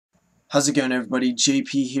How's it going, everybody?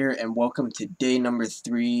 JP here, and welcome to day number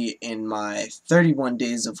 3 in my 31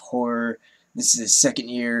 days of horror. This is the second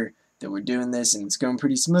year that we're doing this, and it's going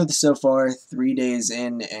pretty smooth so far. 3 days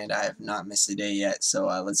in, and I have not missed a day yet, so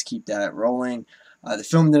let's keep that rolling. The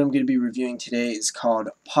film that I'm going to be reviewing today is called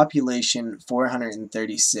Population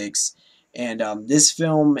 436. And this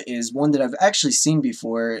film is one that I've actually seen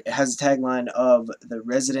before. It has a tagline of "The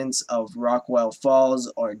residents of Rockwell Falls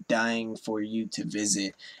are dying for you to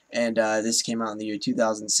visit." And this came out in the year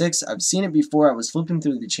 2006. I've seen it before. I was flipping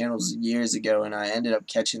through the channels years ago, and I ended up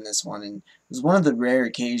catching this one. And it was one of the rare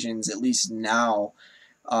occasions, at least now,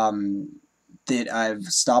 that I've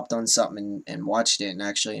stopped on something and watched it and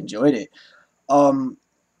actually enjoyed it. Um,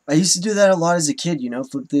 I used to do that a lot as a kid,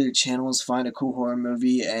 flip through the channels, find a cool horror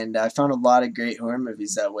movie, and I found a lot of great horror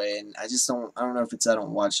movies that way. And I don't know if it's I don't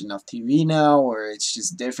watch enough TV now or it's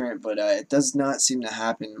just different, but it does not seem to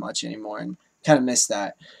happen much anymore, and kind of miss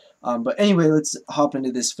that. But anyway, let's hop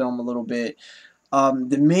into this film a little bit.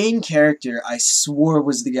 The main character, I swore,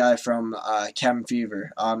 was the guy from Cabin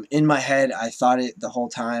Fever. In my head, I thought it the whole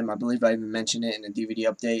time. I believe I even mentioned it in a DVD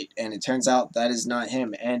update, and it turns out that is not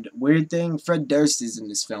him. And weird thing, Fred Durst is in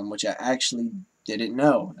this film, which I actually didn't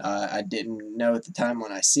know. I didn't know at the time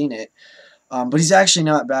when I seen it. But he's actually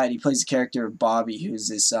not bad. He plays the character of Bobby, who's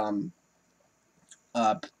this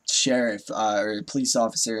sheriff or police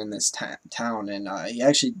officer in this town, and he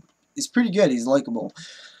actually is pretty good. He's likable.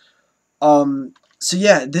 So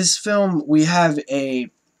yeah, this film, we have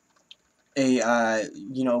a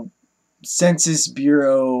Census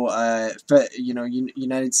Bureau,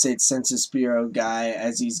 United States Census Bureau guy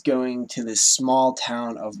as he's going to this small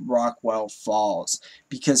town of Rockwell Falls,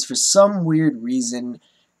 because for some weird reason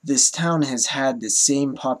this town has had the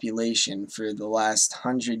same population for the last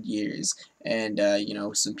 100 years. And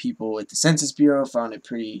some people at the Census Bureau found it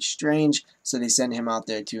pretty strange, so they sent him out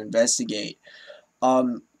there to investigate.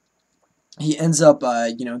 He ends up,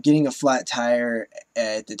 getting a flat tire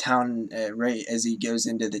at the town right as he goes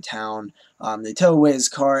into the town. They tow away his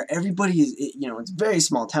car. Everybody is, it's a very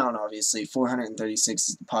small town, obviously. 436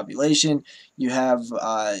 is the population. You have,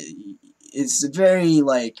 it's a very,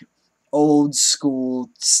 old school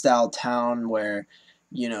style town where,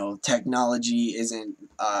 technology isn't,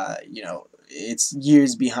 it's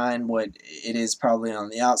years behind what it is probably on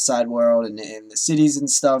the outside world and in the cities and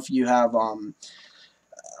stuff. You have,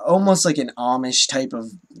 almost like an Amish type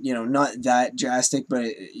of, not that drastic, but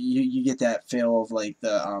you get that feel of like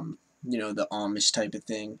the Amish type of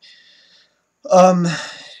thing.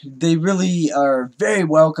 They really are very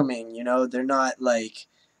welcoming, they're not like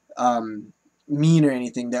mean or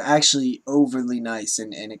anything. They're actually overly nice,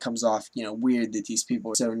 and it comes off, weird that these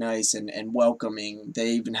people are so nice and welcoming.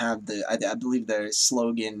 They even have I believe their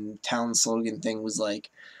town slogan thing was like,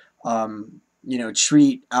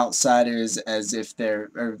 treat outsiders as if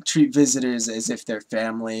or treat visitors as if they're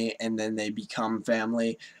family, and then they become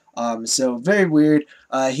family. So very weird.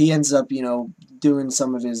 He ends up, doing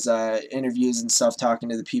some of his interviews and stuff, talking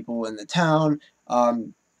to the people in the town.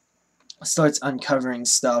 Starts uncovering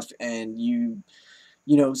stuff, and you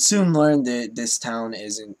soon learn that this town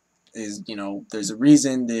there's a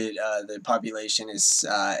reason that the population is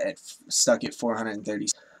stuck at 430.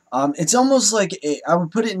 It's almost like I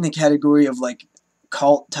would put it in the category of like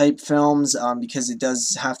cult type films, because it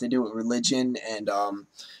does have to do with religion, and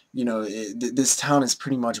this town is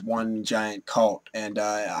pretty much one giant cult, and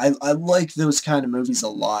I like those kind of movies a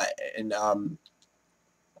lot. And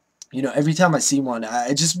every time I see one,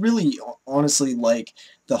 I just really honestly like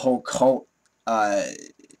the whole cult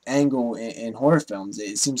angle in horror films.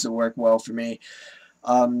 It seems to work well for me.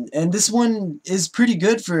 And this one is pretty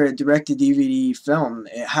good for a direct-to-DVD film.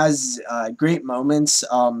 It has great moments,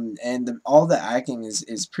 and all the acting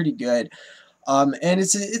is pretty good. And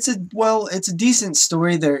it's a decent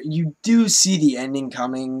story. There, you do see the ending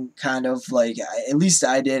coming, kind of like, at least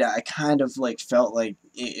I did. I kind of like felt like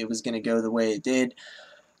it was gonna go the way it did.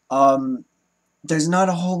 Um, there's not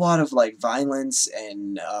a whole lot of like violence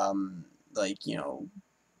and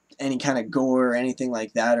any kind of gore or anything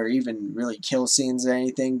like that, or even really kill scenes or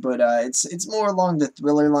anything, but it's more along the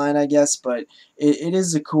thriller line, I guess. But it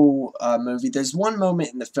is a cool movie. There's one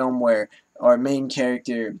moment in the film where our main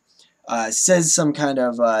character says some kind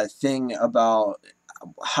of thing about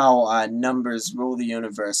how numbers rule the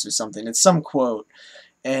universe or something. It's some quote,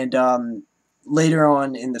 and later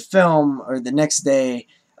on in the film, or the next day,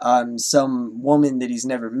 some woman that he's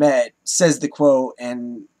never met says the quote,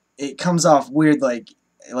 and it comes off weird, like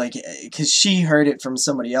because she heard it from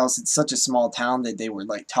somebody else. It's such a small town that they were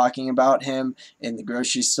like talking about him in the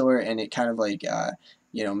grocery store, and it kind of like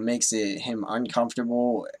makes him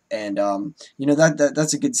uncomfortable, and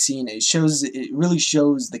that's a good scene. It really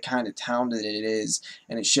shows the kind of town that it is,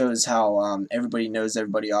 and it shows how everybody knows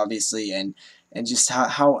everybody, obviously, and just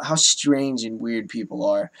how strange and weird people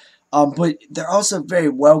are. But they're also very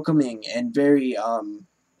welcoming and very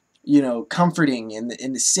comforting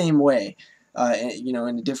in the same way. In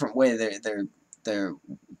a different way. They're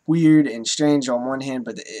weird and strange on one hand,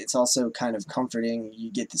 but it's also kind of comforting.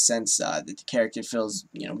 You get the sense that the character feels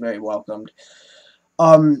very welcomed.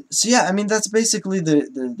 So yeah, I mean that's basically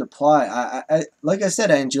the plot. Like I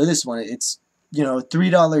said, I enjoy this one. It's a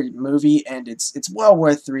 $3 movie, and it's well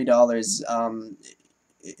worth $3.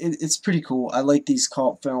 It's pretty cool. I like these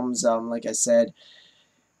cult films. Like I said.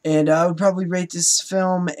 And I would probably rate this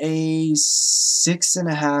film a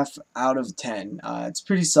 6.5 out of 10. It's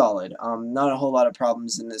pretty solid. Not a whole lot of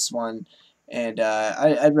problems in this one, and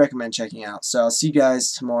I'd recommend checking out. So I'll see you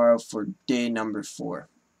guys tomorrow for day number 4.